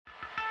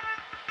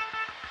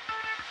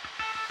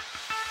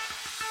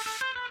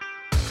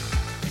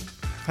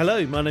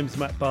Hello, my name's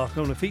Matt Barker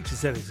on a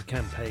features editor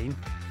campaign.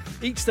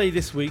 Each day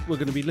this week we're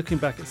going to be looking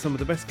back at some of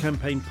the best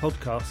campaign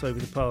podcasts over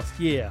the past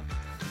year.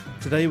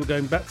 Today we're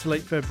going back to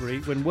late February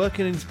when work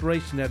and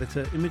inspiration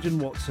editor Imogen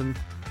Watson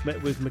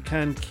met with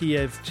McCann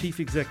Kiev's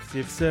chief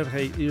executive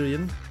Sergei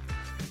Urian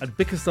and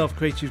Bickerstaff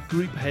Creative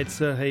Group head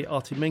Sergei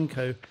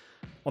Artemenko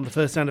on the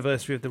first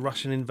anniversary of the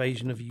Russian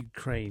invasion of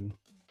Ukraine.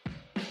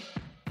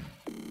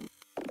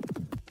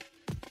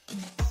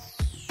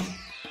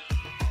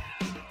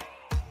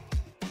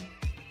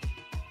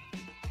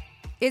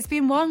 It's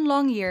been one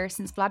long year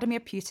since Vladimir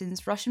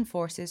Putin's Russian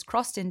forces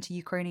crossed into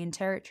Ukrainian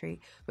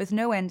territory with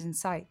no end in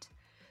sight.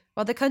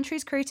 While the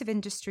country's creative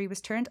industry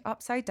was turned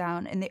upside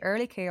down in the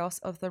early chaos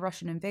of the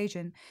Russian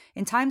invasion,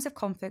 in times of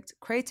conflict,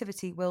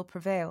 creativity will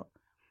prevail.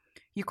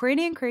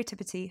 Ukrainian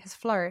creativity has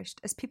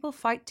flourished as people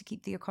fight to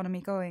keep the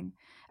economy going.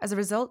 As a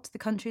result, the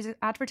country's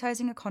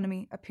advertising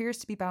economy appears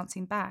to be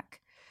bouncing back.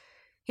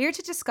 Here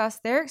to discuss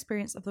their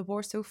experience of the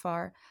war so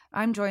far,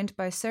 I'm joined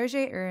by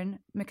Sergei Urian,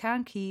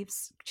 McCann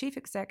Kiev's chief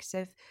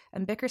executive,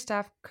 and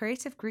Bickerstaff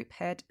Creative Group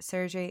head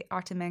Sergei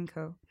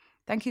Artemenko.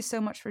 Thank you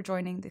so much for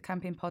joining the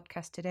campaign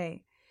podcast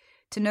today.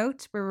 To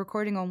note, we're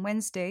recording on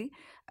Wednesday,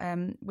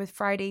 with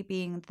Friday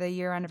being the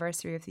year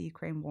anniversary of the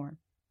Ukraine war.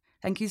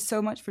 Thank you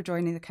so much for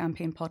joining the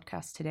campaign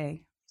podcast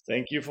today.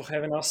 Thank you for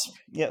having us.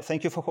 Yeah,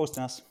 thank you for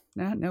hosting us.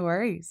 No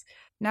worries.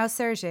 Now,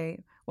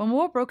 Sergei, when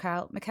war broke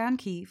out, McCann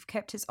Kiev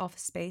kept its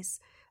office space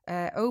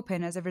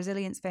open as a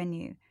resilience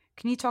venue.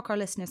 Can you talk our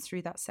listeners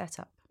through that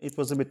setup? It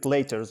was a bit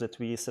later that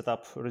we set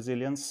up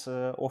resilience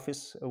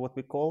office, what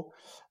we call.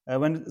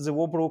 When the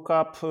war broke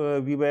up,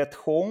 we were at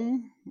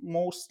home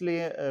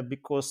mostly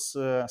because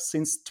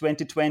since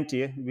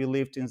 2020, we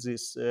lived in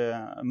this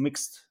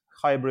mixed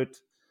hybrid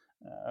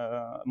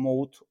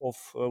mode of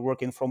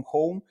working from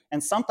home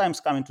and sometimes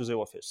coming to the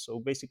office. So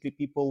basically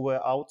people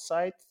were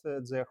outside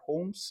their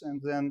homes,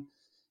 and then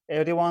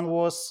everyone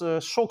was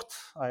shocked,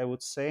 I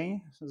would say,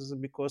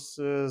 because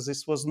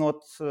this was not,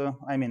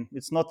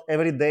 it's not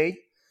every day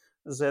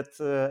that,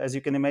 as you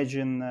can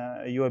imagine,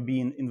 you are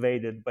being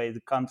invaded by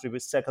the country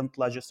with second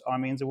largest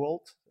army in the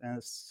world.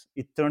 As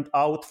it turned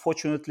out,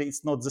 fortunately,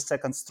 it's not the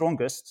second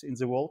strongest in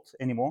the world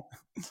anymore.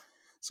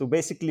 So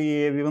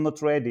basically, we were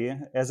not ready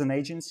as an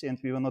agency, and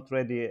we were not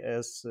ready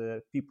as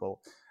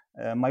people.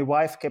 My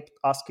wife kept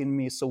asking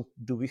me, so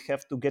do we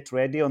have to get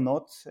ready or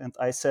not? And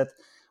I said,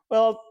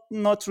 well,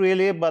 not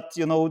really, but,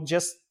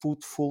 just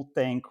put full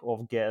tank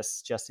of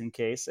gas just in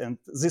case. And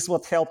this is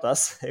what helped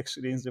us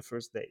actually in the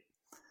first day.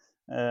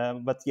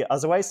 But yeah,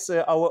 otherwise,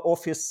 our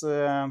office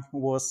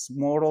was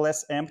more or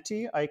less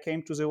empty. I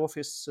came to the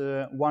office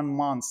 1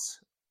 month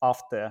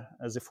after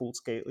the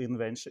full-scale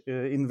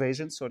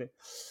invasion,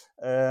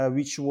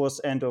 which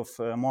was end of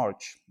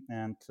March.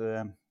 And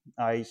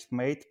I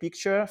made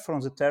picture from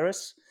the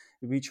terrace,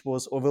 which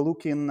was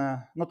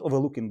not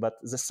overlooking, but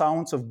the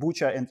sounds of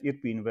Bucha and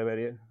Irpin were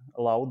very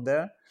loud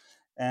there.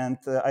 And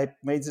I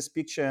made this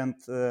picture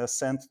and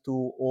sent to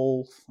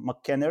all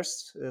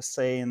McCanners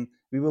saying,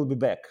 we will be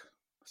back.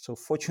 So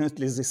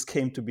fortunately, this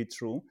came to be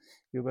true.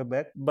 We were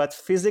back. But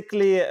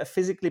physically,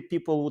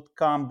 people would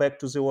come back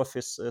to the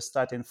office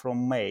starting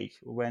from May,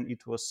 when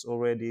it was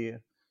already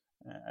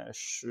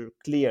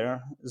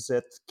clear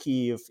that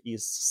Kiev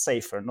is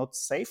safer. Not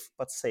safe,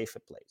 but safer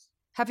place.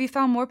 Have you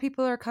found more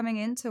people are coming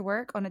in to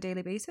work on a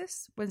daily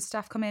basis? When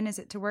staff come in, is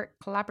it to work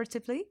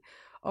collaboratively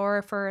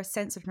or for a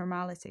sense of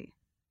normality?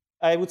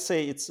 I would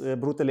say it's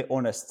brutally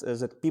honest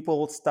that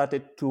people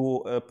started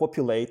to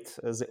populate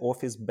the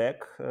office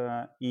back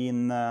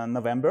in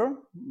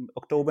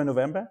October,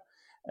 November,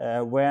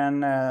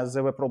 when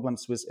there were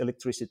problems with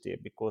electricity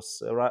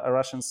because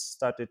Russians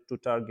started to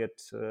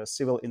target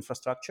civil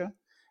infrastructure.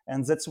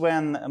 And that's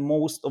when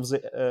most of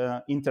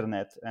the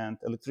internet and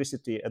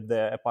electricity at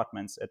the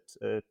apartments, at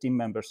team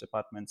members'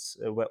 apartments,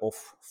 were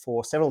off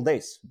for several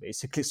days,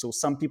 basically. So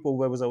some people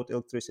were without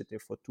electricity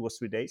for 2 or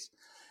 3 days.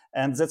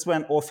 And that's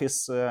when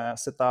office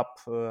set up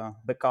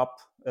backup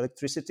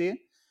electricity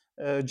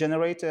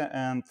generator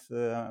and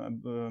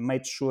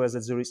made sure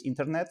that there is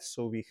internet.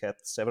 So we had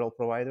several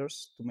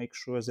providers to make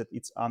sure that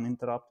it's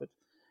uninterrupted.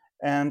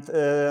 And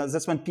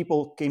that's when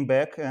people came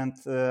back, and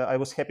I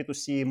was happy to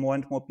see more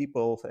and more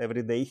people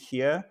every day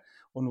here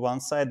on one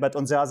side. But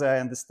on the other, I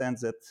understand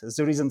that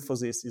the reason for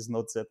this is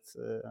not that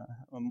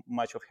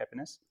much of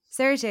happiness.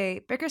 Sergei,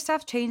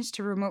 Bickerstaff changed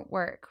to remote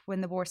work when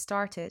the war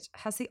started.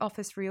 Has the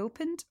office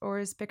reopened, or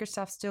is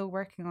Bickerstaff still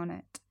working on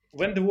it?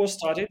 When the war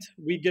started,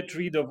 we get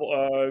rid of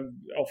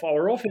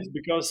our office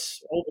because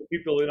all the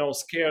people,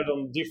 scared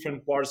on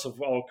different parts of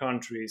our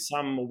country.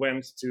 Some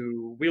went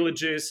to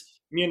villages.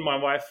 Me and my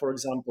wife, for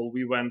example,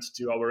 we went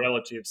to our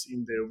relatives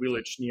in the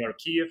village near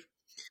Kiev.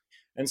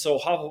 And so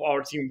half of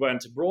our team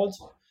went abroad.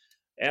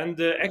 And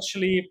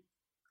actually,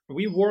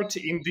 we worked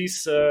in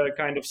this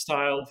kind of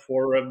style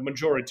for a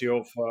majority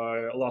of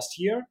last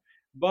year.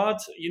 But,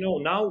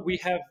 now we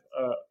have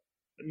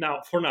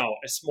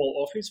a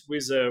small office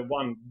with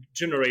one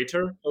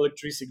generator,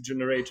 electricity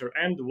generator,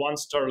 and one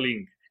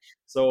Starlink.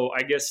 So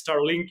I guess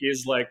Starlink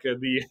is like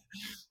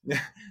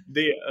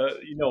the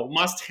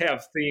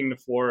must-have thing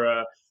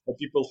for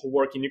people who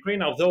work in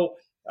Ukraine. Although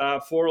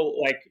for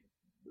like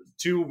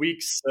 2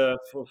 weeks,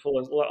 for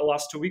the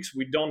last 2 weeks,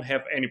 we don't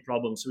have any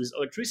problems with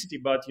electricity.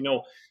 But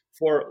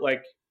for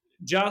like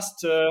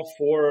just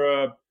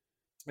for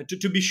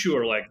to be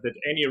sure, like that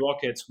any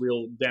rockets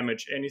will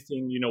damage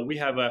anything, we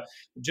have a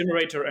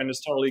generator and a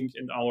Starlink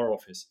in our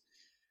office.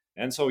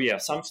 And so yeah,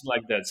 something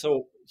like that.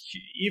 So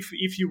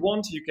if you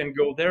want, you can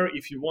go there.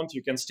 If you want,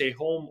 you can stay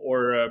home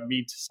or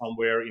meet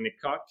somewhere in a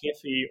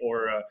cafe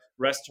or a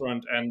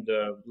restaurant and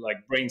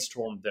like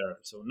brainstorm there.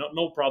 So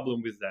no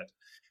problem with that.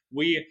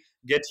 We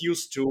get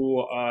used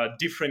to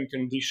different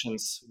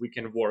conditions we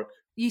can work.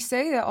 You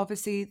say that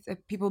obviously the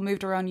people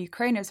moved around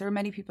Ukraine. Is there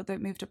many people that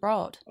moved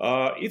abroad?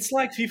 It's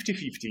like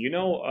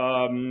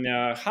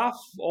 50-50. Half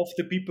of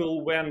the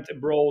people went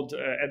abroad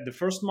at the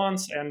first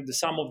months, and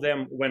some of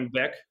them went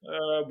back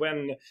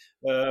when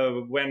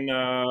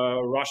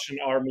Russian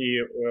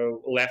army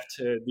left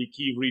the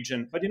Kyiv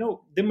region. But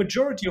the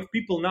majority of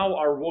people now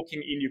are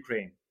working in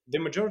Ukraine. The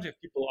majority of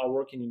people are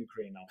working in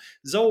Ukraine now.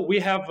 So we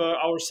have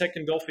our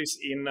second office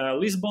in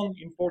Lisbon,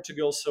 in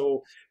Portugal.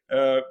 So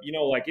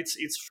like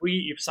it's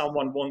free if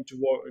someone want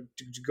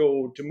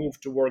to move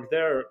to work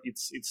there.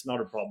 It's not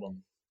a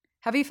problem.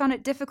 Have you found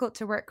it difficult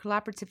to work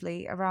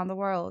collaboratively around the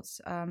world,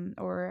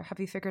 or have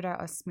you figured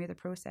out a smoother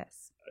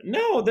process?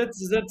 No,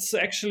 that's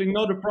actually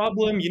not a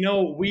problem.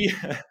 We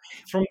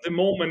from the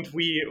moment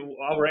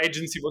our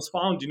agency was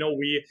found,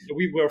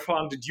 we were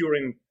founded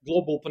during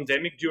global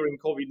pandemic, during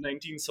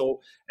COVID-19. So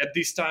at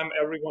this time,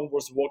 everyone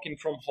was working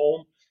from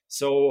home.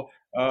 So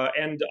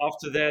and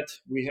after that,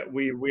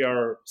 we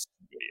are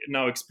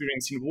now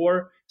experiencing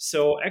war.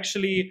 So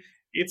actually,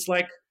 it's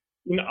like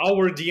in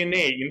our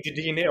DNA, in the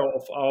DNA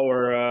of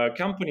our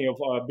company,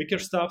 of our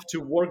Bickerstaff, to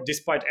work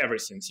despite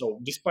everything. So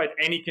despite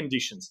any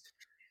conditions.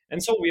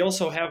 And so we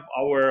also have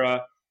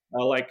our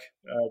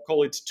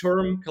call it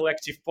term,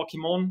 collective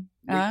Pokemon,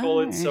 we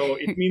call it. So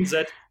it means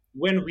that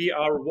when we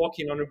are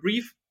working on a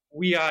brief,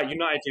 we are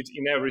united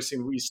in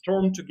everything. We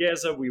storm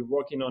together, we're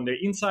working on the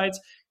insights.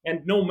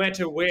 And no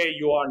matter where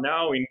you are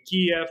now, in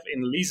Kiev,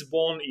 in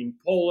Lisbon, in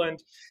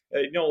Poland,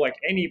 like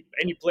any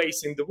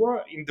place in the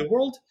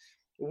world,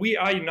 we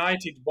are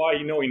united by,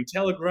 in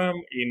Telegram,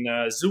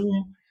 in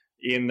Zoom,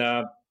 in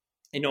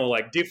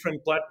like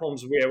different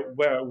platforms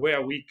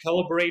where we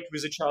collaborate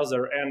with each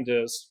other and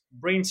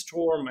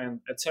brainstorm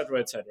and etc.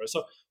 etc.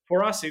 So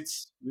for us,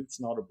 it's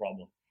not a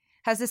problem.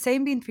 Has the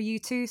same been for you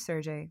too,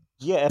 Sergey?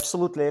 Yeah,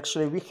 absolutely.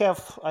 Actually, we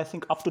have, I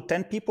think, up to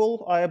 10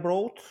 people are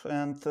abroad.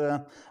 And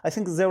I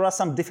think there are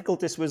some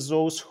difficulties with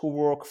those who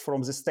work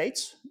from the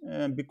States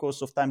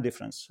because of time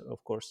difference,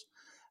 of course.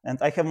 And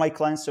I have my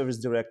client service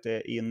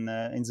director in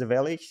the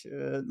Valley.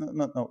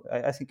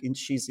 I think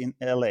she's in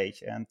LA.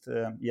 And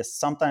yes,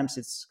 sometimes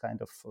it's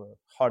kind of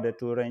harder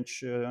to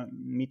arrange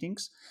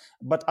meetings.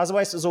 But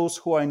otherwise, those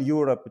who are in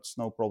Europe, it's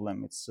no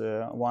problem. It's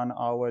 1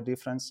 hour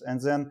difference.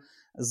 And then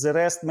the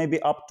rest,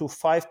 maybe up to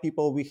 5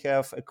 people we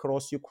have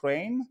across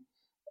Ukraine.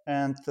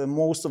 And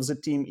most of the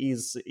team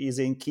is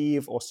in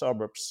Kyiv or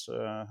suburbs.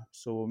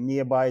 So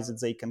nearby that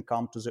they can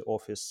come to the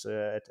office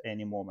at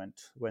any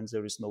moment when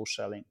there is no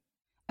shelling.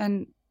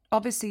 And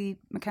obviously,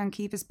 McCann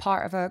Kyiv is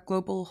part of a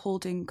global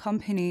holding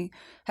company.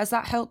 Has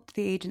that helped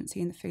the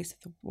agency in the face of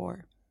the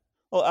war?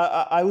 Well,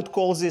 I would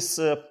call this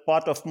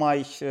part of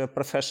my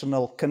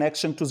professional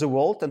connection to the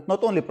world, and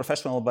not only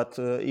professional, but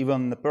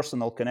even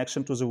personal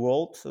connection to the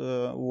world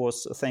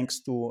was thanks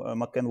to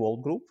McCann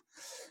World Group.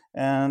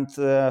 And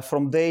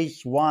from day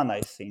one,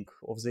 I think,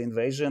 of the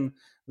invasion,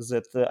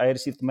 that I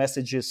received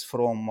messages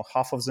from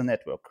half of the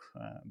network,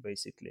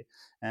 basically.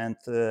 And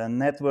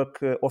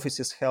network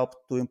offices helped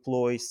to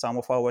employ some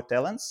of our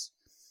talents,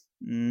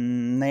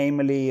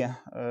 namely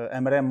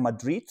MRM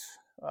Madrid,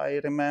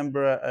 I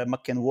remember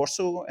McCann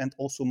Warsaw and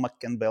also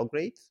McCann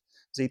Belgrade.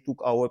 They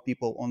took our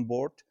people on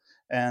board,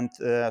 and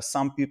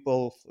some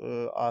people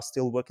are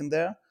still working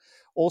there.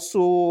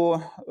 Also,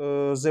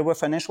 there were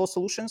financial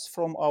solutions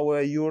from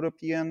our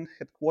European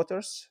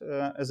headquarters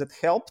that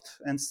helped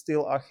and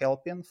still are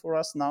helping for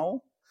us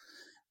now.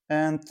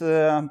 And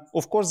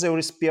of course, there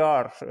is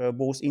PR,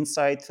 both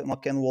inside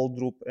McCann World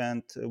Group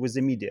and with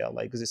the media,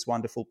 like this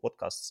wonderful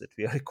podcast that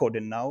we are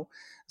recording now.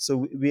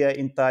 So we are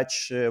in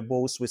touch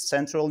both with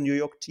Central New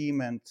York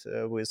team and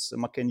with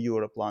McCann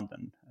Europe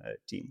London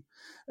team.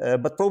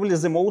 But probably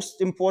the most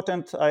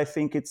important, I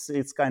think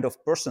it's kind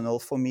of personal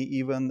for me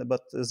even,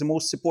 but the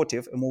most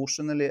supportive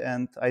emotionally,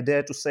 and I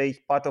dare to say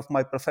part of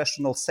my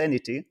professional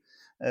sanity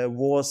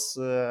was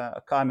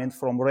coming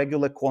from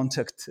regular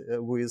contact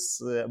with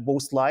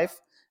both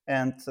live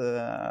and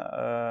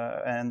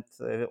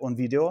on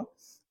video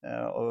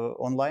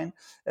online.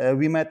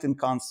 We met in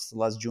Cannes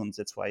last June,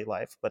 that's why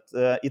live. But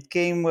it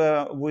came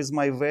with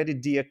my very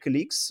dear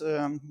colleagues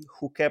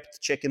who kept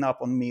checking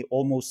up on me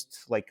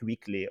almost like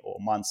weekly or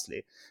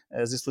monthly.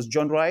 This was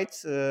John Wright,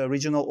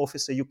 Regional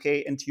Officer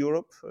UK and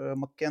Europe,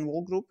 McCann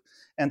World Group,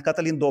 and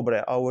Katalin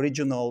Dobre, our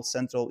regional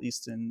Central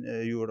Eastern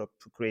Europe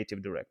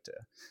creative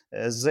director.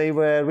 They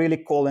were really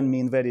calling me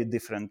in very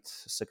different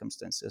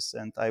circumstances,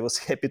 and I was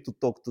happy to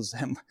talk to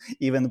them,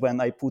 even when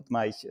I put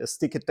my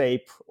sticky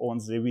tape on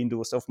the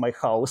windows of my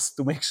house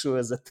to make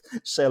sure that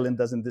shelling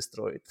doesn't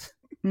destroy it.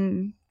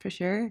 For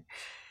sure.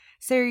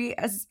 Sari,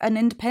 as an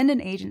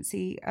independent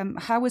agency,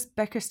 how was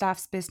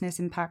Bickerstaff's business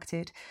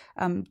impacted?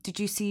 Did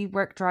you see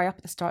work dry up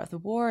at the start of the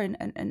war? And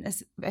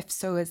if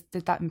so,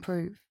 did that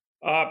improve?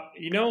 About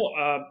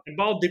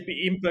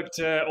the impact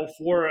of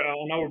war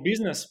on our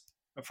business,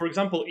 for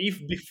example,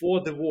 if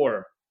before the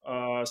war,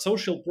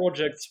 social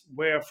projects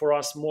were for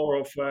us more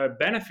of a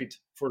benefit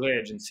for the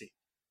agency.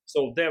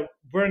 So there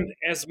weren't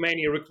as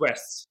many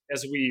requests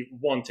as we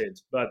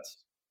wanted, but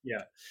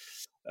yeah.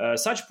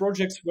 Such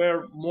projects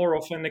were more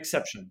of an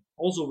exception.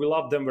 Also, we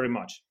love them very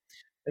much.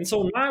 And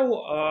so now,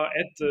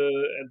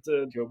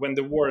 when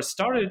the war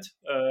started,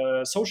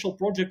 social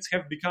projects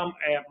have become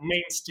a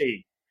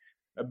mainstay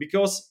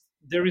because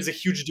there is a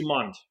huge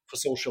demand for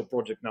social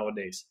projects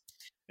nowadays.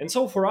 And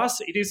so for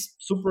us, it is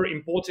super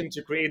important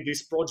to create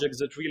these projects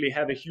that really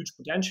have a huge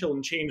potential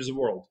and change the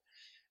world.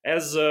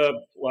 As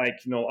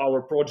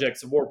our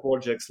projects, war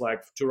projects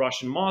like To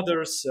Russian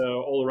Mothers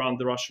all around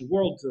the Russian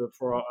world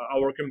for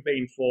our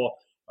campaign for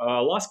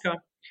Alaska.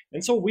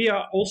 And so we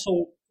are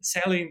also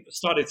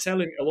started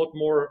selling a lot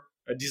more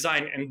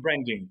design and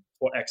branding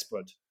for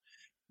export.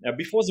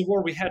 Before the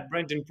war, we had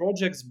branding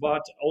projects,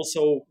 but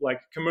also like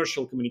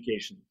commercial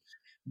communication.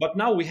 But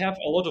now we have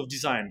a lot of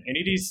design, and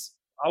it is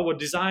our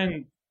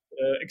design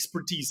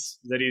expertise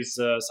that is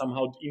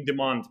somehow in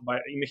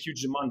a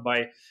huge demand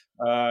by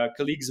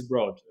colleagues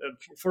abroad.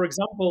 For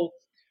example,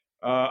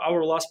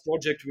 our last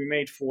project we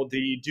made for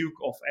the Duke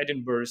of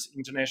Edinburgh's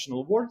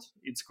International Award.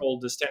 It's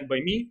called Stand By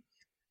Me,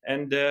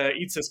 and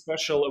it's a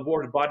special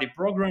award body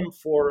program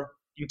for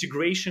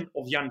integration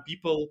of young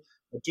people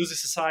to the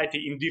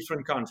society in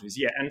different countries.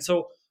 Yeah, and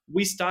so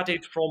we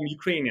started from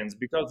Ukrainians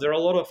because there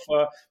are a lot of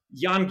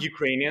young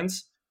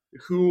Ukrainians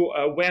who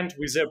went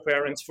with their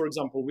parents, for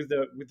example, with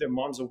their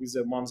moms or with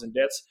their moms and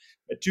dads,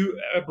 to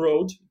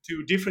abroad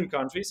to different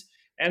countries,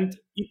 and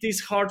it is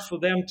hard for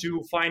them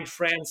to find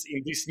friends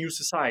in this new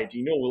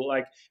society.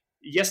 Like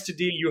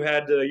yesterday you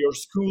had your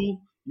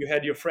school, you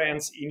had your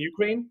friends in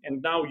Ukraine,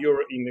 and now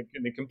you're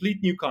in a complete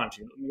new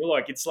country.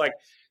 It's like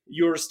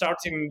you're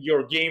starting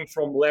your game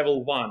from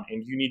level 1,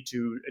 and you need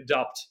to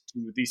adapt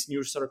to these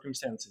new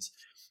circumstances.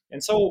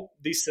 And so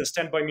this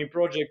Stand By Me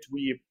project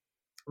we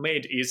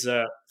made is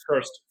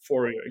first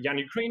for young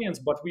Ukrainians,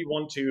 but we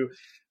want to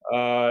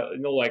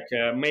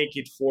make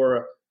it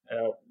for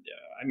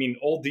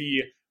all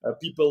the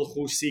people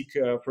who seek,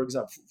 for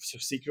example,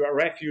 seek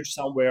refuge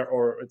somewhere,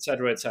 or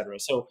etc.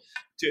 So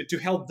to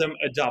help them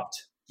adapt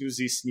to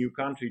this new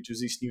country, to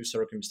these new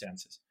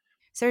circumstances.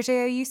 Sergei,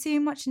 are you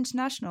seeing much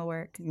international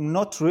work?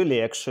 Not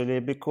really, actually,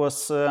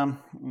 because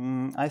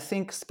I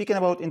think speaking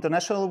about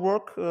international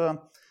work,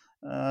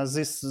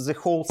 the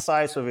whole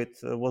size of it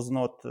was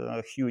not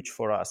huge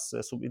for us,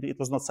 so it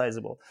was not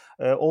sizable.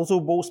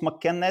 Although both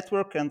McCann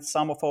Network and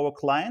some of our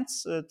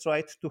clients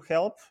tried to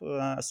help,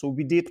 so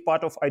we did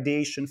part of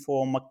ideation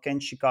for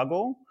McCann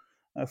Chicago,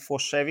 for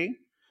Chevy,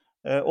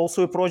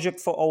 also a project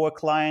for our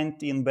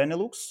client in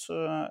Benelux,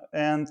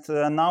 and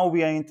now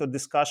we are into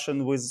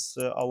discussion with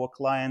our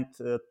client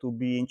to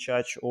be in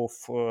charge of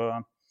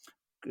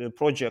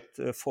project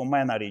for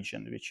MENA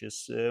region, which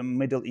is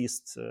Middle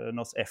East,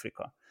 North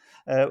Africa.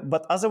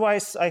 But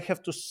otherwise, I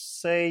have to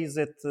say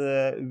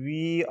that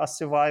we are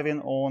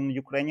surviving on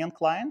Ukrainian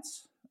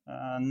clients,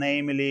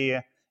 namely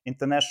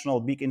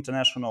big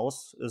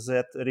internationals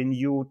that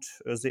renewed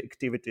the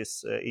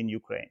activities in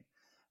Ukraine.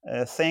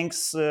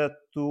 Thanks to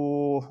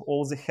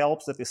all the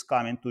help that is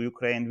coming to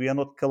Ukraine, we are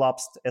not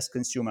collapsed as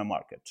consumer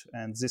market,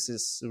 and this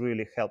is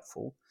really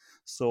helpful.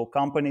 So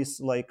companies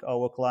like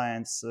our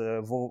clients,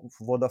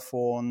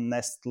 Vodafone,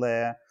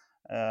 Nestle,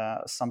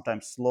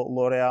 sometimes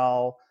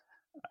L'Oreal,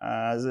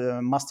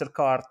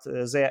 MasterCard,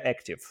 they are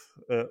active.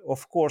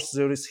 Of course,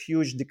 there is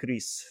huge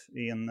decrease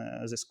in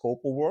the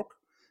scope of work,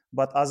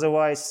 but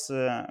otherwise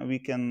we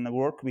can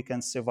work, we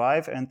can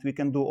survive, and we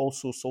can do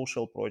also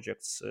social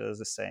projects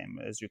the same,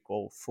 as you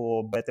call,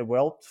 for better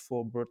wealth,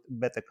 for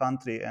better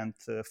country, and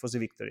for the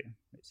victory.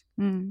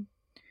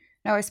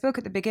 Now, I spoke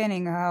at the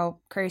beginning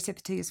how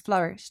creativity has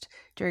flourished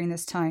during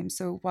this time,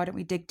 so why don't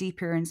we dig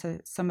deeper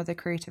into some of the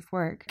creative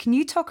work? Can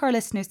you talk our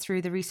listeners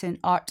through the recent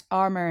Art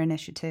Armor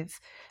initiative?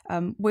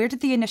 Where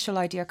did the initial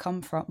idea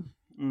come from?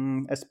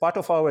 As part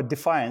of our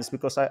defiance,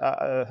 because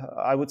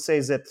I would say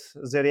that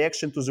the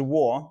reaction to the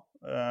war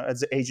at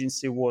the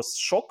agency was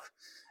shock,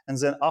 and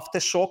then after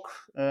shock,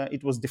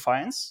 it was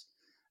defiance.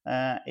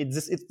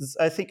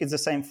 I think it's the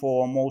same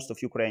for most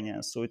of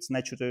Ukrainians, so it's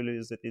naturally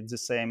that it's the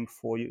same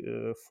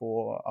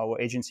for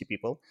our agency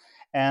people.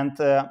 And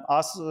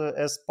us,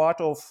 as part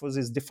of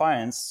this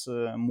defiance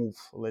move,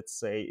 let's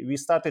say, we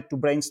started to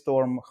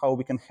brainstorm how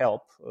we can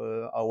help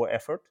our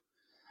effort.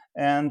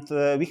 And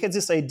we had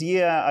this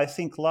idea, I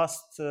think,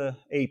 last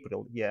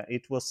April. Yeah,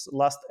 it was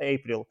last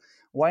April.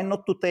 Why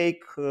not to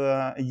take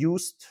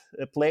used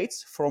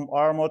plates from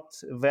armored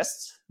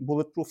vests,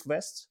 bulletproof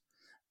vests,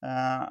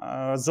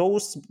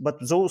 those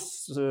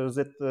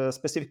that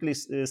specifically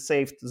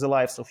saved the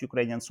lives of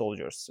Ukrainian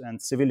soldiers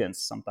and civilians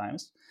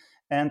sometimes.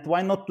 And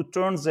why not to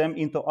turn them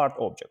into art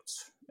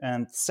objects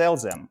and sell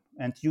them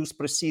and use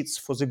proceeds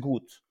for the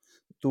good,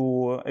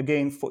 to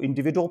again for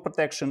individual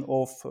protection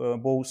of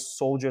both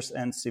soldiers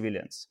and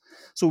civilians.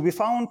 So we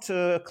found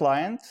a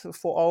client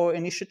for our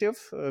initiative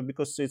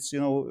because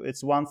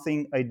it's one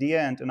thing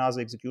idea and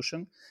another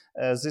execution.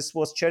 This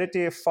was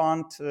charity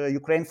fund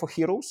Ukraine for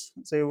Heroes.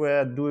 They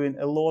were doing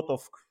a lot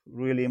of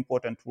really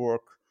important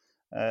work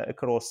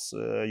across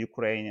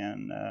Ukraine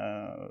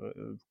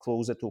and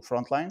closer to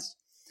front lines.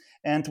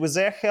 And with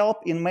their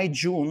help, in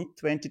May-June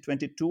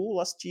 2022,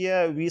 last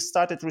year, we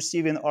started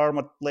receiving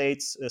armored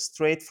plates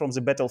straight from the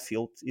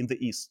battlefield in the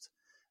east.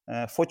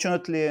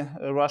 Fortunately,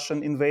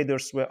 Russian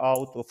invaders were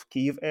out of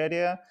Kyiv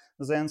area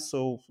then,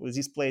 so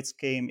these plates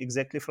came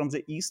exactly from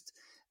the east.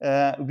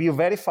 We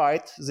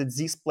verified that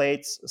these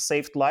plates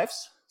saved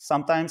lives.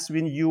 Sometimes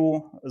we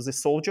knew the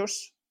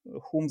soldiers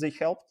whom they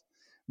helped,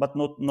 but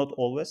not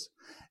always.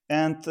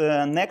 And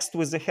next,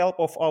 with the help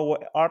of our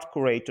art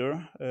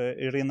curator,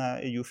 Irina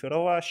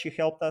Yuferova, she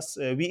helped us.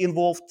 We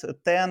involved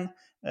 10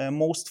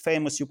 most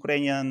famous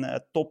Ukrainian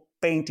top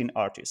painting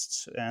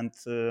artists. And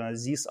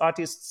these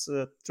artists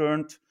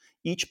turned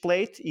each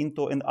plate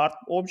into an art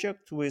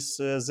object with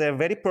their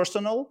very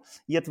personal,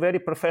 yet very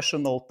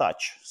professional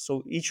touch.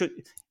 So each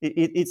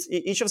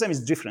of them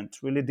is different,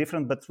 really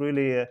different, but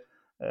really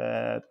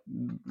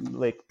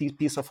like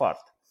piece of art.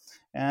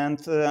 And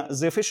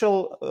the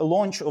official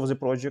launch of the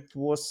project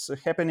was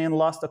happening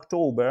last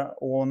October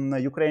on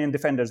Ukrainian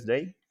Defenders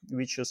Day,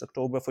 which is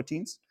October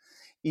 14th,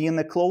 in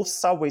a closed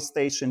subway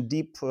station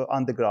deep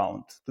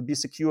underground to be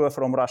secure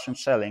from Russian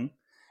shelling.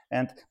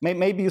 And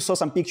maybe you saw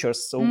some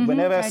pictures. So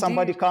whenever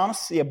somebody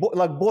comes,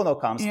 like Bono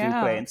comes to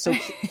Ukraine, so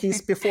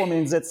he's performing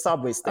in that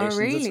subway station. Oh,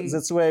 really?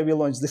 That's where we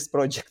launched this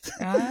project.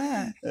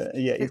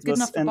 It's good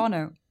enough for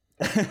Bono.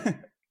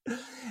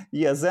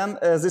 Yeah, then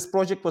this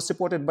project was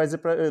supported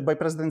by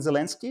President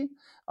Zelensky,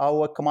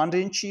 our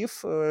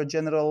commander-in-chief,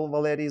 General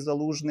Valery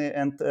Zaluzhny,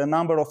 and a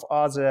number of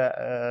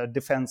other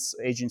defense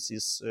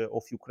agencies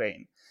of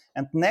Ukraine.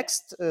 And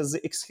next, the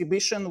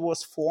exhibition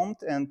was formed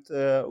and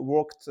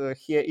worked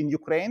here in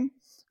Ukraine.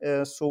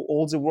 So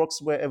all the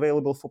works were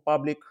available for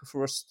public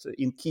first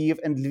in Kyiv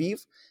and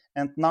Lviv,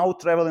 and now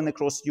traveling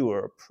across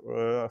Europe.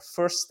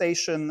 First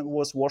station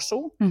was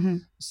Warsaw.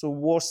 So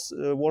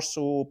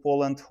Warsaw,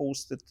 Poland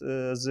hosted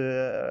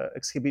the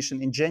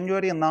exhibition in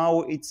January.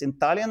 Now it's in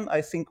Tallinn,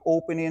 I think,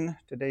 opening,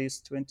 today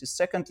is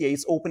 22nd. Yeah,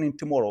 it's opening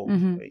tomorrow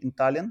in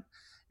Tallinn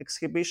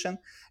exhibition,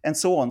 and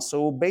so on.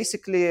 So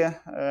basically,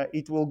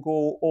 it will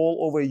go all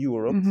over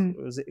Europe,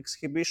 the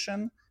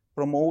exhibition,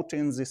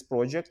 promoting this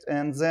project,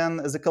 and then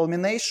the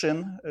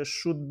culmination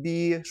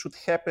should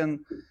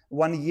happen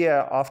 1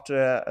 year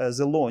after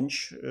the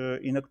launch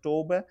in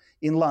October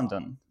in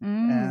London.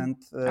 And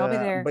I'll be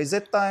there. By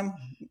that time,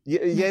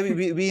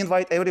 we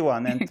invite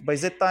everyone, and by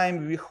that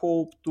time we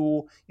hope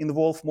to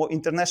involve more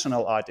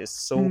international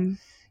artists. So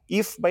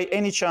if by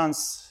any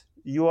chance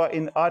you are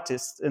an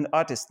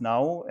artist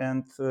now,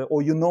 and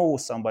or you know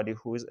somebody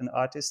who is an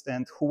artist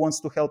and who wants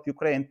to help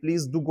Ukraine,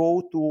 please do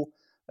go to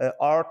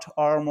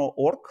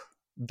artarmor.org,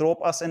 drop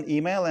us an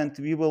email, and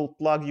we will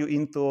plug you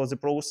into the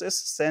process,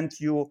 send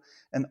you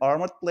an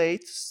armored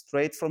plate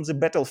straight from the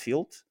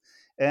battlefield,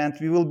 and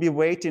we will be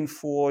waiting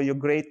for your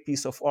great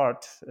piece of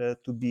art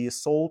to be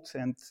sold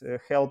and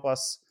help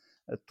us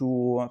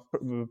to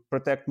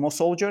protect more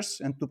soldiers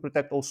and to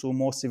protect also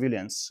more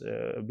civilians,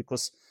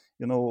 because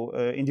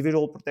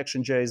individual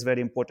protection is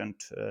very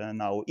important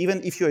now. Even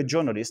if you're a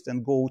journalist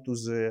and go to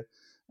the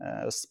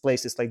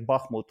places like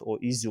Bakhmut or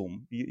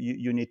Izium,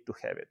 you need to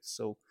have it.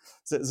 So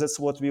that's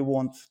what we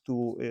want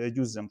to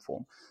use them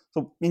for.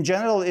 So in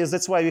general,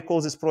 that's why we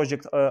call this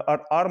project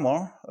Art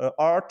Armor,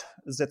 art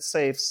that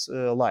saves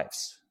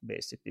lives,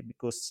 basically,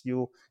 because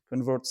you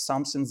convert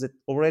something that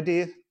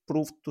already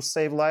proved to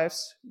save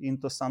lives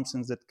into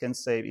something that can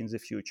save in the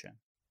future.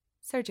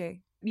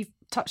 Sergey, you've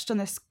touched on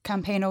this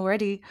campaign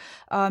already,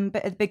 but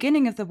at the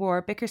beginning of the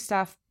war,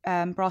 Bickerstaff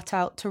brought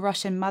out To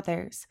Russian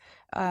Mothers.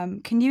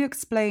 Can you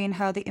explain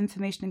how the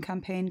information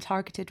campaign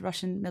targeted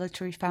Russian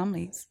military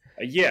families?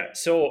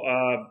 So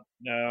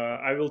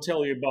I will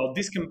tell you about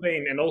this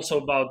campaign and also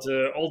about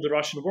all the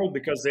Russian world,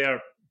 because they are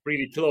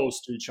pretty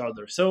close to each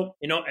other. So,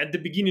 at the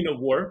beginning of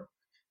war,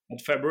 in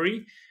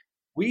February,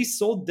 we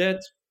saw that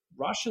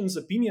Russians'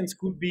 opinions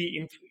could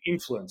be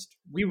influenced.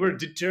 We were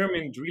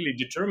really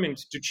determined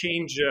to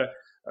change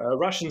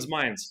Russians'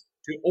 minds,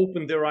 to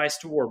open their eyes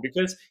to war,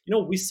 because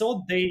we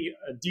saw they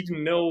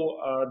didn't know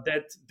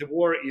that the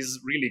war is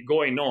really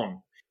going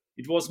on.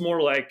 It was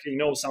more like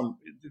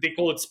they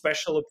call it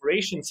special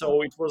operation,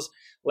 so it was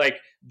like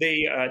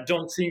they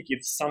don't think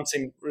it's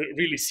something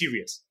really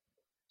serious.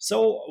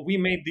 So we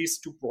made these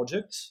two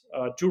projects,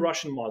 two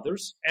Russian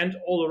mothers, and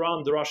all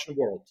around the Russian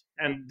world.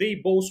 And they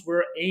both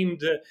were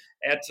aimed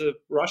at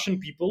Russian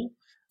people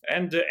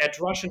and at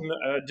Russian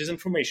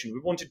disinformation.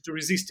 We wanted to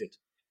resist it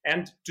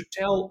and to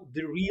tell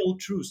the real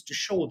truth, to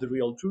show the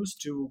real truth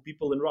to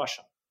people in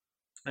Russia.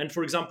 And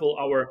for example,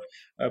 our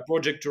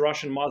project to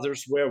Russian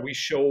mothers, where we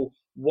show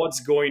what's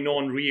going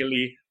on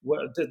really,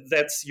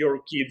 that's your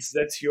kids,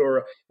 that's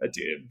your,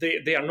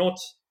 they are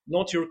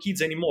not your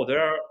kids anymore.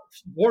 There are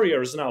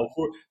warriors now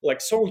who,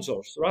 like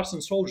soldiers, Russian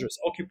soldiers,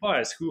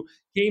 occupiers who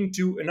came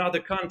to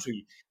another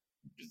country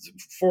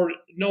for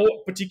no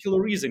particular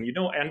reason,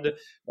 And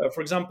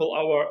for example,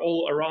 our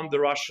All Around the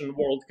Russian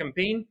World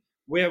campaign,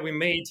 where we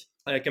made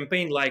a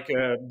campaign like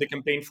the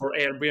campaign for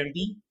Airbnb,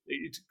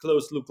 it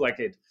close looked like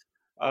it.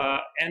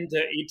 And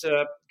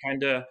it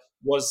kind of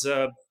was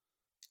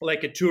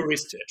like a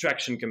tourist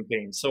attraction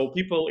campaign. So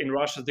people in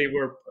Russia, they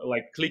were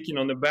like clicking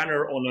on a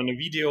banner on a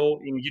video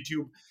in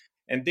YouTube,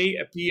 and they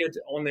appeared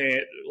on a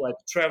like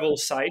travel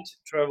site,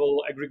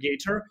 travel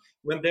aggregator,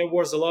 when there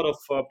was a lot of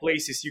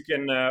places you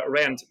can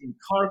rent in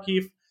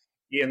Kharkiv,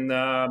 in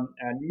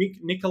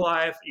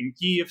Nikolaev, in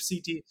Kiev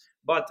city,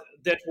 but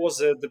that was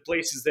the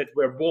places that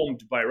were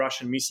bombed by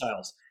Russian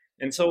missiles.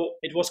 And so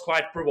it was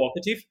quite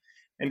provocative.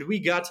 And we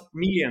got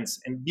millions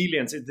and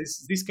billions.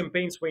 These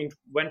campaigns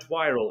went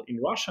viral in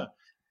Russia.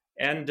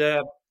 And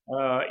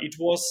it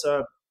was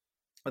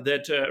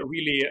that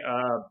really,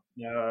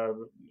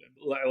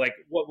 like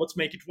what's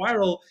make it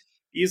viral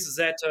is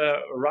that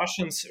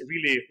Russians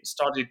really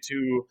started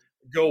to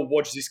go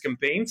watch these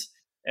campaigns.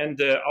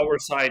 And our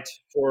site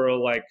for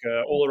like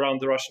all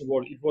around the Russian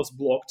world, it was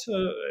blocked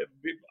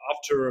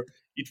after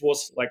it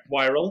was like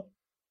viral.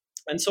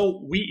 And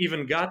so we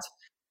even got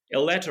a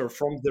letter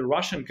from the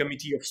Russian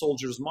Committee of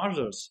Soldiers'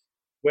 Martyrs,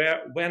 where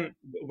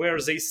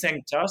they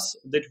thanked us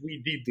that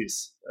we did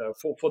this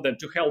for them,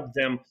 to help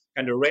them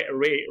kind of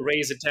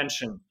raise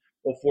attention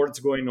of what's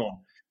going on.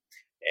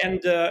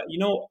 And a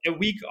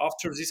week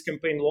after this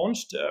campaign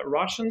launched,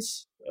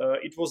 Russians,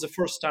 it was the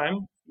first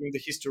time in the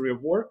history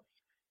of war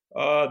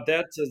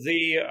that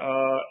they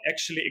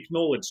actually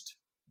acknowledged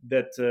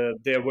that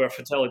there were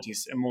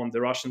fatalities among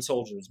the Russian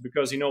soldiers,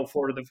 because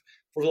for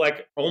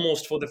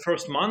the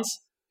first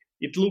months,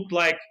 it looked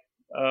like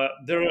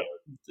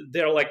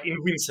they're like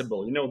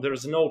invincible.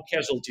 There's no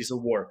casualties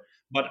of war.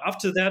 But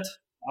after that,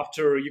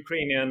 after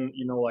Ukrainian,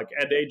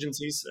 ad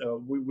agencies,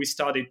 we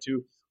started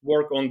to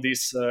work on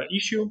this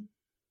issue.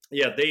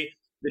 Yeah,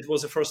 it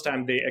was the first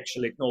time they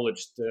actually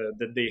acknowledged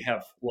that they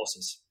have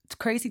losses. It's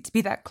crazy to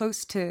be that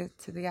close to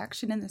the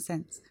action in a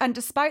sense. And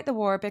despite the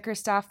war,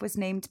 Bickerstaff was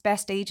named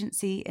Best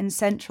Agency in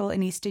Central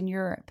and Eastern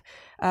Europe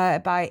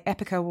by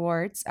Epica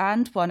Awards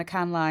and won a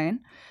Cannes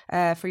Lion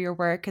for your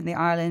work in the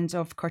island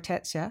of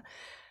Khortytsia.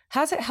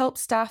 Has it helped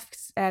staff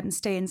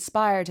stay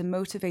inspired and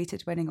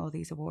motivated winning all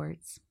these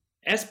awards?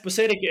 As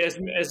pathetic as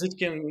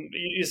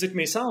it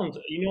may sound,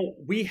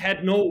 we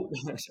had no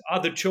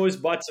other choice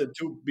but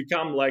to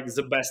become like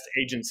the best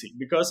agency,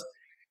 because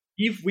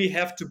if we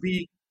have to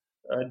be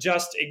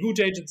just a good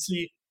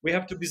agency, we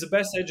have to be the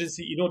best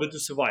agency in order to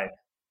survive.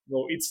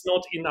 It's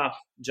not enough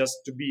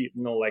just to be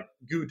like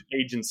good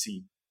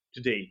agency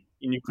today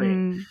in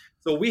Ukraine.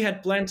 So we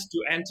had planned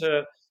to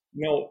enter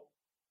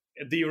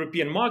the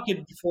European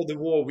market before the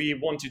war. We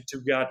wanted to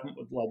get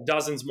like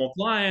dozens more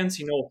clients,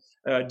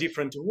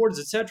 different awards,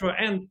 etc.,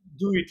 and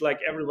do it like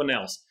everyone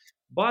else.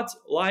 But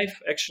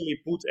life actually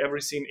put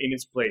everything in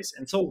its place,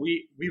 and so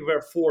we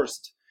were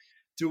forced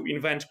to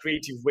invent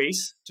creative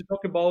ways to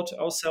talk about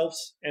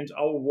ourselves and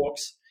our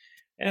works.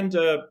 And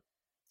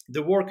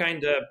the war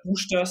kind of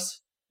pushed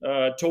us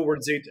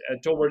towards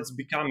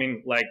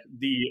becoming like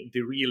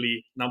the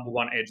really number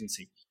one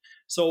agency.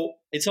 So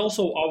it's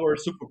also our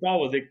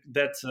superpower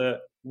that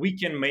we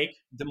can make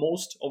the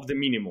most of the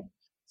minimum.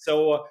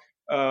 So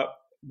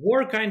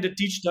war kind of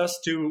teached us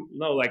to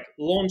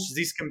launch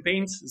these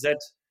campaigns that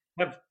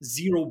have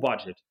zero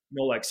budget.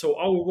 So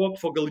our work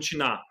for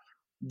Galiciana,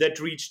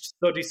 that reached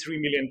 33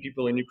 million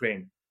people in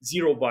Ukraine,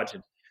 zero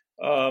budget.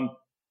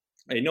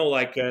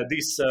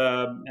 This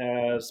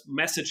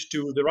message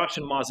to the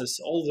Russian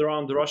masses all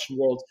around the Russian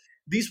world.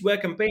 These were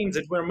campaigns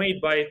that were made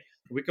by,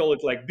 we call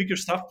it like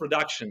Bickerstaff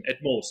production at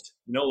most.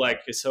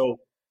 So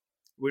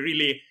we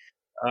really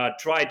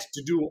tried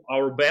to do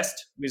our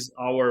best with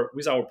our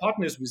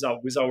partners, with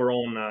our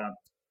own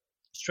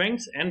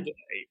strengths, and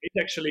it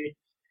actually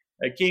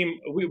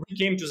we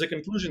came to the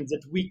conclusion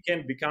that we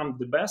can become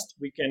the best,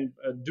 we can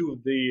do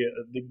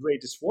the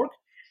greatest work,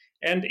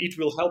 and it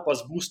will help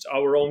us boost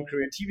our own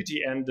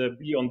creativity and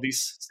be on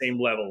this same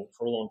level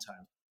for a long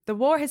time. The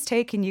war has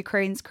taken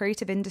Ukraine's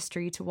creative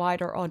industry to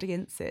wider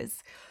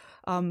audiences.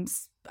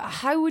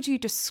 How would you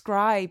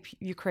describe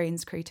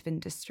Ukraine's creative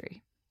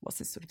industry? What's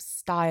the sort of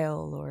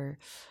style, or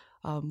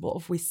what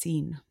have we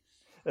seen?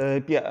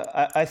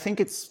 I think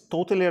it's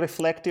totally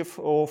reflective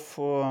of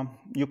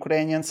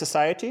Ukrainian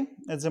society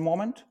at the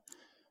moment.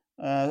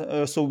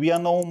 So we are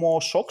no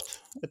more shocked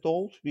at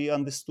all. We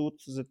understood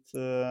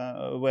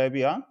that where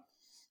we are.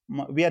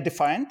 We are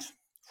defined,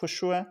 for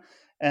sure.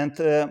 And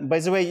by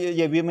the way,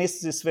 yeah, we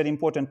missed this very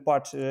important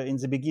part in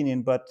the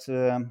beginning, but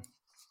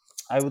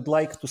I would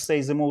like to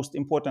say the most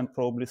important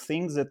probably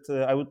thing that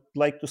I would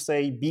like to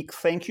say big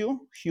thank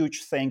you,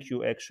 huge thank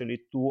you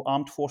actually to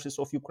Armed Forces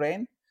of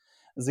Ukraine,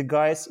 the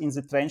guys in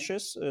the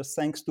trenches,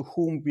 thanks to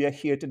whom we are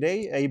here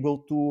today, able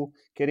to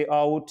carry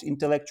out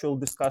intellectual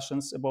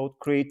discussions about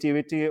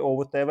creativity or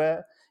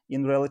whatever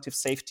in relative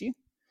safety.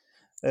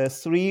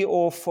 Three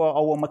of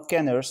our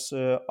McKenners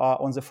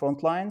are on the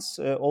front lines,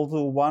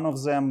 although one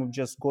of them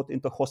just got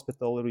into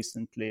hospital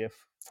recently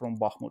from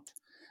Bakhmut,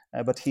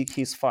 but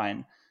he's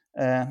fine.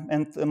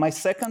 And my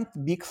second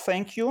big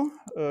thank you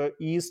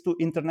is to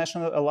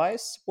international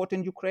allies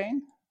supporting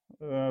Ukraine.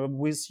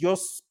 With your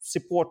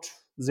support,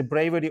 the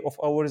bravery of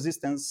our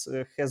resistance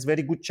has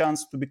very good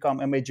chance to become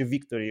a major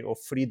victory of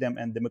freedom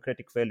and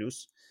democratic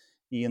values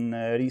in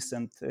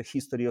recent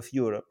history of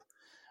Europe.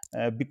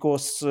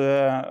 Because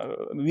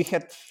we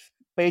had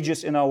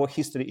pages in our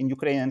history, in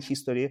Ukrainian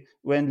history,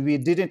 when we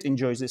didn't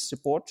enjoy this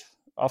support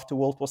after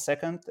World War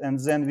II, and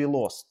then we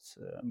lost,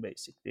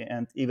 basically.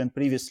 And even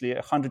previously,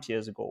 100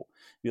 years ago,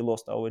 we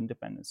lost our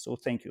independence. So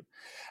thank you.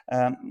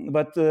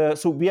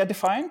 So we are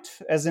defined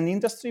as an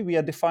industry, we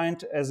are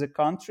defined as a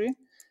country,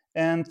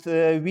 and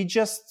we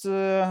just,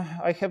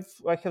 I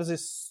have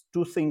these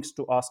two things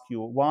to ask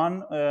you.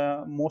 One,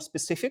 more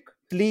specific.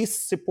 Please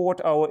support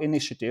our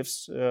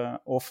initiatives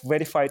of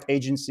verified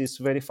agencies,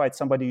 verified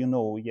somebody you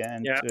know. Yeah,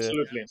 and,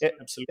 absolutely.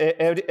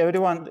 Absolutely.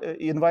 Everyone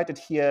invited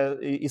here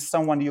is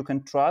someone you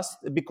can trust,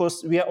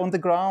 because we are on the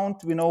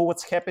ground, we know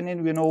what's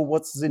happening, we know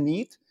what's the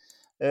need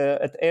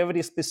at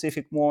every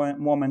specific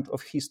moment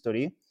of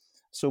history.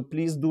 So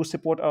please do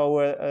support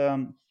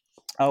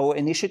our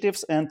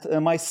initiatives. And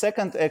my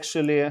second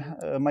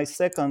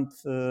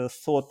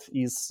thought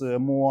is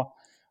more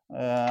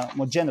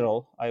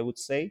general, I would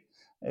say,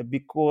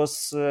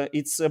 because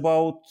it's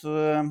about,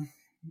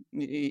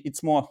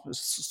 it's more,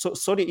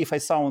 sorry if I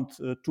sound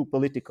too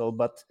political,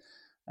 but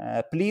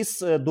please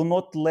do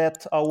not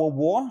let our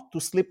war to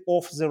slip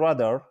off the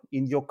radar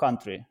in your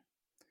country.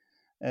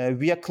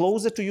 We are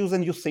closer to you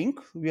than you think.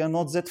 We are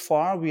not that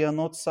far. We are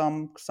not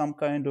some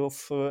kind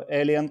of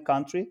alien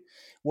country.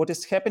 What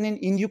is happening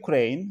in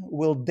Ukraine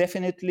will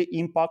definitely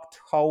impact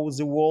how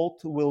the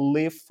world will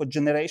live for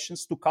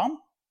generations to come.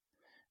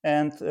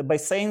 And by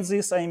saying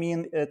this, I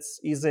mean this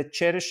is a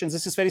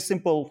very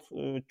simple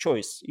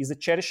choice, is a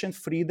cherishing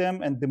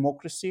freedom and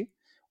democracy,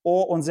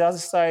 or on the other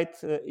side,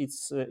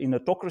 it's in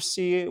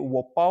autocracy,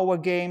 war power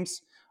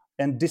games,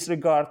 and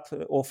disregard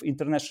of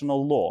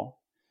international law.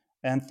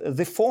 And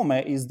the former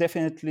is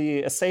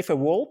definitely a safer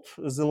world,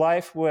 the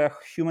life where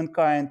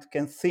humankind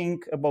can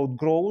think about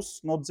growth,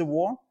 not the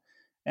war.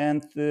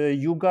 And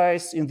you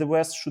guys in the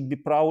West should be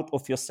proud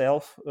of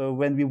yourself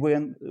when we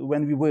win.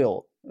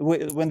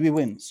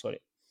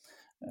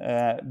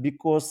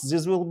 Because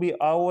this will be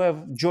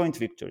our joint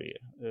victory,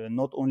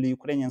 not only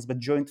Ukrainians, but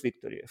joint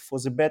victory for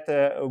the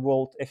better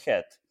world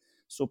ahead.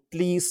 So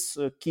please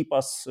keep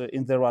us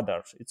in the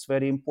radar. It's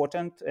very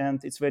important, and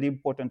it's very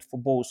important for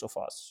both of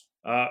us.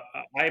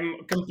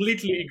 I'm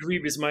completely agree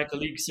with my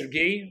colleague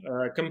Sergey,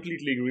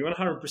 completely agree,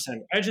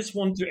 100%. I just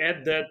want to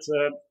add that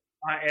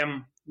I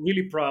am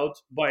really proud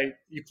by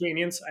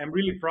Ukrainians. I'm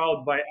really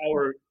proud by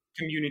our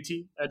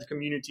community, the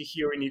community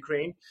here in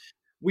Ukraine.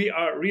 We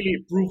are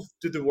really proof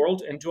to the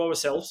world and to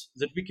ourselves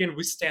that we can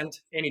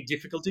withstand any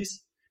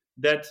difficulties,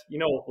 that,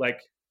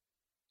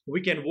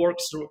 we can work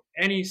through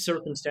any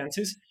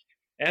circumstances,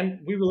 and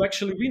we will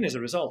actually win as a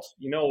result.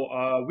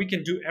 We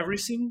can do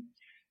everything.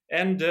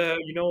 And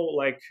we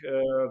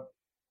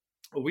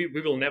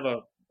will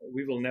never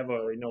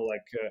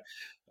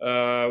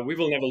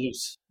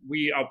lose.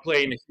 We are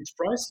paying a huge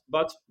price,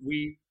 but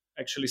we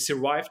actually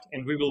survived,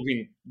 and we will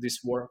win this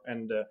war,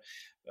 and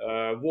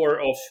war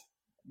of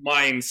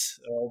minds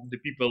of the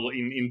people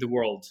in the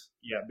world.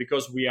 Yeah,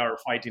 because we are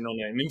fighting on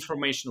an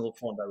informational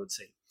front, I would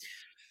say.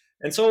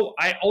 And so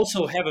I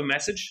also have a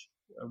message,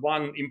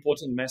 one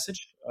important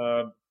message.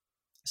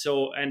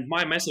 And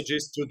my message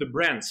is to the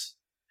brands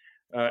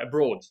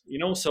abroad.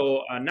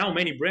 Now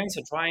many brands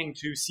are trying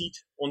to sit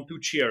on two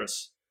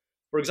chairs.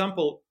 For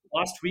example,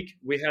 last week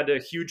we had a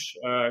huge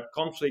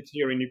conflict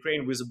here in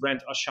Ukraine with the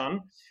brand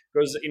Ashan,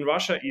 because in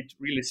Russia it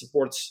really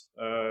supports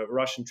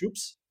Russian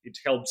troops. It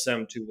helps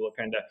them to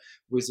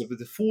with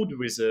the food,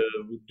 with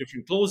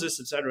different clothes,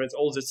 etc.,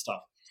 all that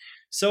stuff.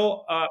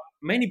 So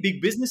many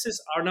big businesses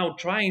are now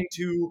trying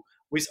to,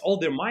 with all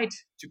their might,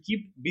 to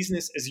keep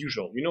business as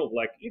usual.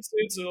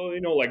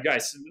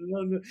 Guys,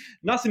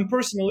 nothing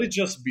personal, it's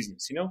just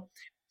business.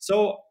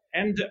 So,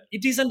 and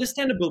it is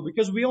understandable,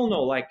 because we all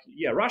know,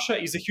 Russia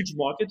is a huge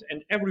market,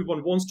 and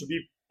everyone wants to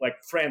be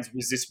friends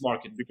with this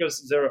market,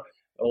 because there are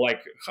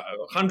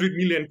 100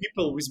 million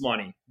people with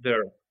money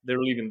they're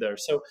living there.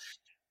 So,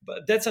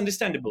 but that's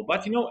understandable.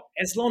 But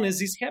as long as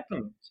this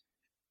happens,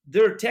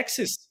 their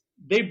taxes,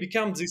 they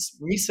become these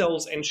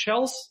missiles and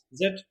shells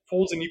that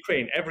falls in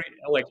Ukraine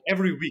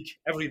every week,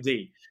 every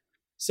day.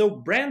 So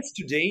brands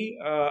today,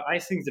 I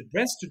think that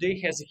brands today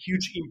has a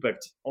huge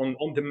impact on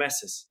the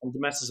masses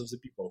of the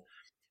people.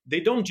 they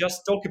don't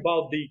just talk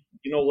about the,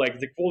 like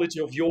the quality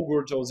of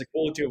yogurt or the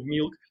quality of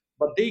milk,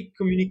 but they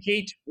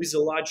communicate with the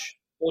large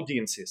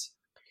audiences.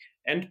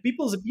 And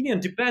people's opinion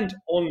depend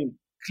on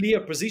clear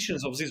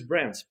positions of these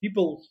brands.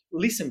 People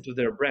listen to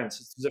their brands,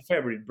 to their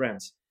favorite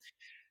brands.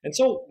 And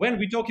so when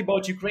we talk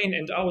about Ukraine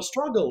and our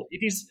struggle,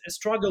 it is a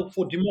struggle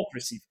for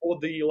democracy, for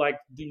the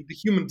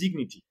human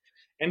dignity.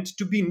 And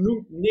to be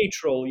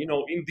neutral,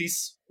 in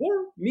this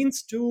war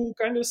means to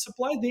kind of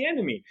supply the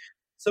enemy.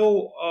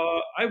 So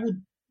I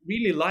would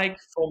really like,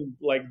 from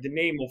like the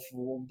name of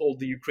all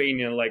the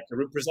Ukrainian like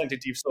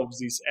representatives of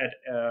this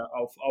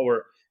of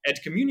our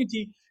ad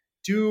community,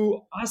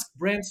 to ask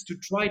brands to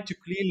try to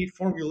clearly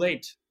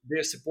formulate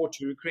their support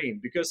to Ukraine,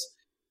 because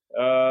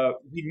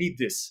we need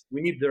this.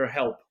 We need their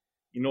help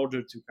in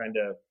order to kind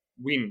of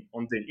win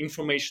on the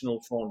informational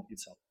front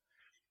itself.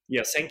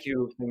 Yeah, thank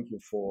you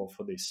for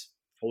this,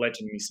 for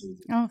letting me say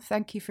this. Oh,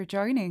 thank you for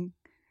joining.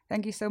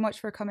 Thank you so much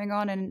for coming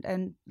on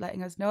and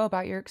letting us know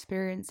about your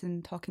experience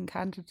and talking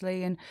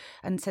candidly and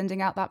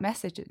sending out that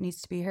message. It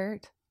needs to be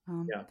heard.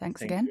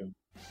 Thanks again. You.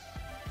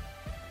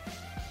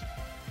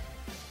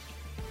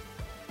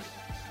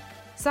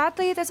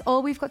 Sadly, that's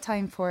all we've got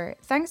time for.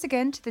 Thanks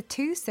again to the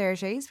two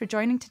Sergeys for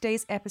joining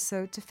today's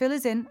episode to fill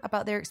us in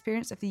about their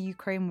experience of the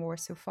Ukraine war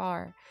so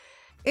far.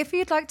 If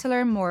you'd like to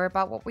learn more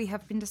about what we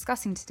have been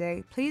discussing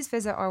today, please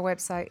visit our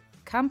website,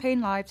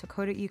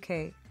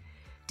 campaignlive.co.uk.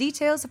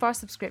 Details of our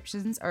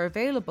subscriptions are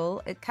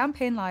available at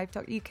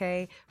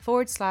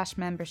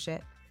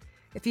campaignlive.uk/membership.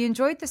 If you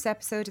enjoyed this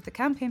episode of the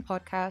Campaign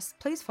Podcast,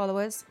 please follow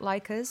us,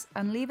 like us,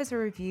 and leave us a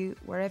review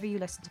wherever you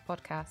listen to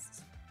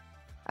podcasts.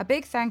 A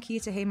big thank you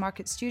to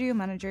Haymarket studio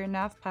manager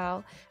Nav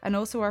Pal, and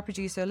also our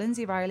producer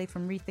Lindsay Riley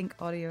from Rethink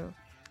Audio.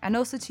 And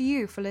also to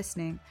you for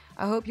listening.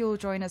 I hope you will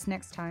join us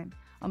next time.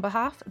 On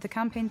behalf of the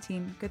campaign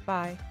team,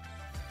 goodbye.